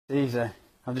Easy.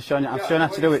 I've just shown you. I've shown how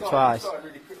to do it twice.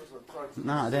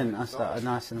 No, I didn't. I started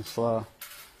nice and slow.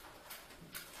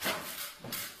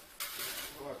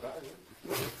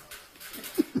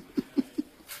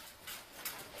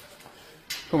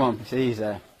 Come on, it's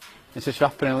easy. It's just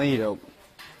wrapping a lead up.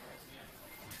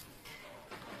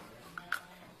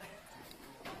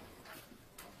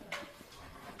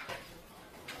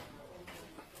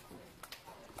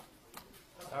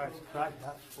 Alright, right,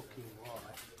 that's fucking why.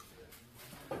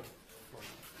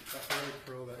 That's how you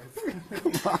throw that in.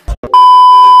 Come on.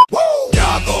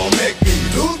 Y'all gon' make me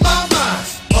lose my mind.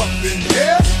 Up in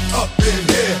here, up in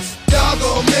here. Y'all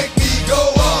gon' make me go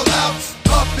all out.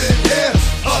 Up in here,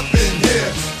 up in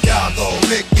here. Y'all gon'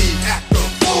 make me act a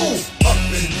fool. Up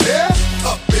in here,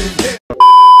 up in here.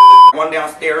 One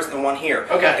downstairs and one here.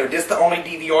 Okay. So this the only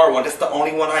DVR one. This the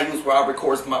only one I use where I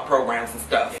record my programs and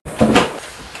stuff.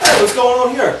 Hey, what's going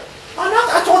on here?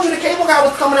 I told you the cable guy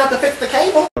was coming out to fix the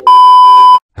cable.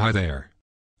 Hi there.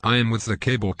 I am with the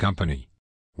cable company.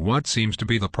 What seems to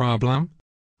be the problem?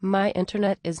 My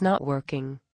internet is not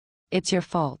working. It's your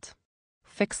fault.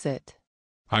 Fix it.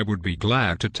 I would be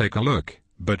glad to take a look,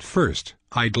 but first,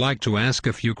 I'd like to ask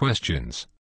a few questions.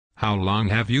 How long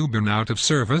have you been out of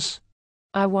service?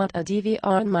 I want a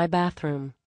DVR in my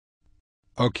bathroom.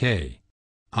 Okay.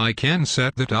 I can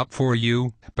set that up for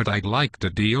you, but I'd like to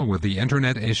deal with the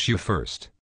internet issue first.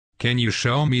 Can you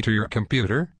show me to your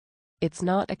computer? It's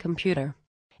not a computer.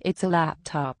 It's a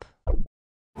laptop.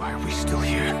 Why are we still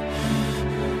here?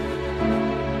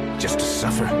 Just to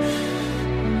suffer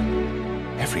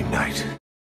every night.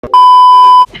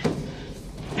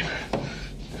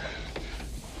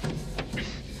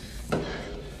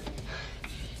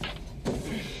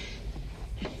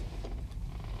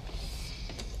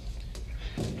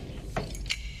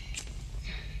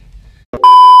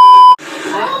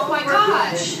 Oh my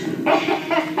gosh!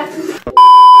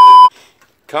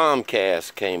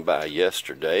 Comcast came by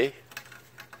yesterday,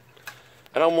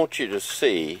 and I want you to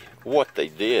see what they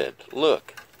did.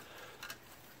 Look,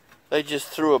 they just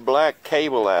threw a black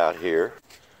cable out here.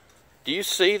 Do you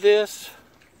see this?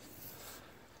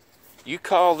 You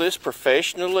call this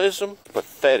professionalism?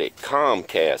 Pathetic.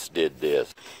 Comcast did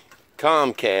this.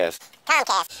 Comcast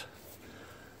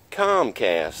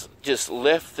just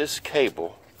left this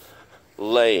cable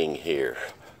laying here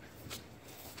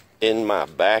in my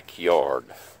backyard.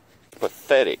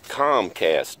 Pathetic.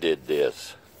 Comcast did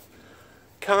this.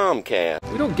 Comcast.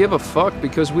 We don't give a fuck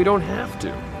because we don't have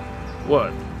to.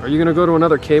 What? Are you gonna go to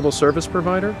another cable service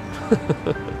provider?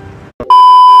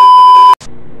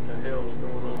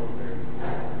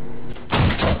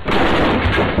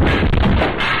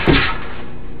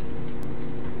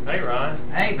 Hey,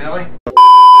 Ryan. Hey, Billy.